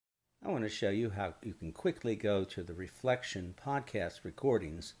want to show you how you can quickly go to the Reflection podcast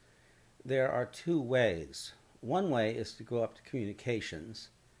recordings. There are two ways. One way is to go up to Communications,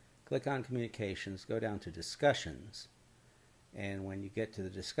 click on Communications, go down to Discussions, and when you get to the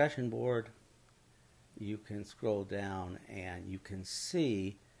discussion board, you can scroll down and you can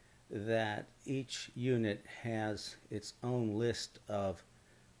see that each unit has its own list of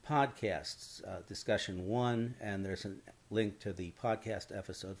podcasts. Discussion 1, and there's a link to the podcast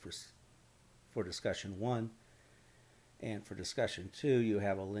episode for Discussion 1. And for Discussion 2, you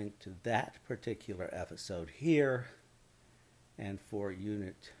have a link to that particular episode here. And for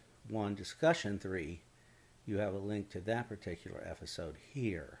Unit 1, Discussion 3, you have a link to that particular episode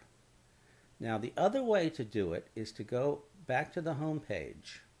here. Now, the other way to do it is to go back to the home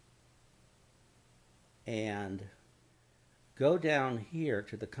page and go down here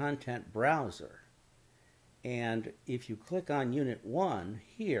to the content browser. And if you click on Unit 1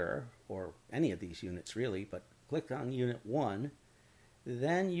 here, or any of these units really, but click on Unit 1,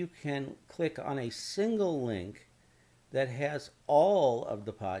 then you can click on a single link that has all of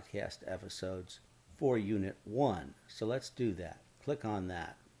the podcast episodes for Unit 1. So let's do that. Click on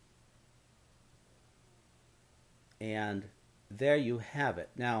that. And there you have it.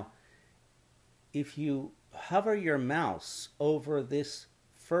 Now, if you hover your mouse over this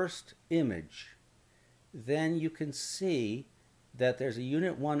first image, then you can see that there's a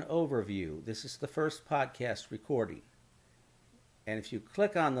Unit 1 overview. This is the first podcast recording. And if you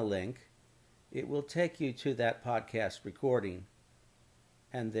click on the link, it will take you to that podcast recording,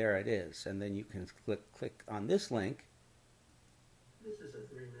 and there it is. And then you can click on this link. This is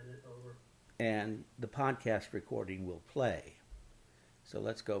a 3-minute over. And the podcast recording will play. So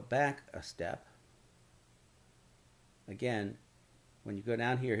let's go back a step. Again, when you go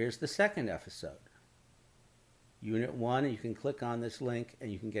down here, here's the second episode. Unit 1, and you can click on this link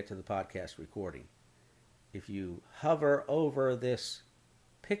and you can get to the podcast recording. If you hover over this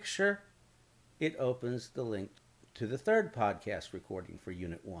picture, it opens the link to the third podcast recording for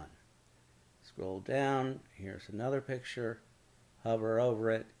Unit 1. Scroll down, here's another picture, hover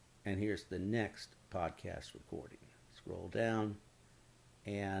over it, and here's the next podcast recording. Scroll down,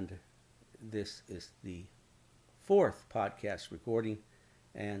 and this is the fourth podcast recording,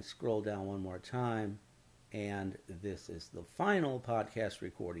 and scroll down one more time, and this is the final podcast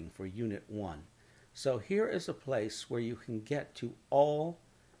recording for Unit 1. So here is a place where you can get to all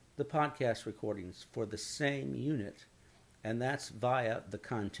the podcast recordings for the same unit, and that's via the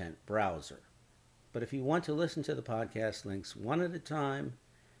content browser. But if you want to listen to the podcast links one at a time,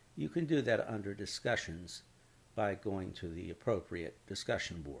 you can do that under Discussions by going to the appropriate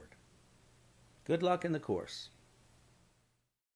discussion board. Good luck in the course.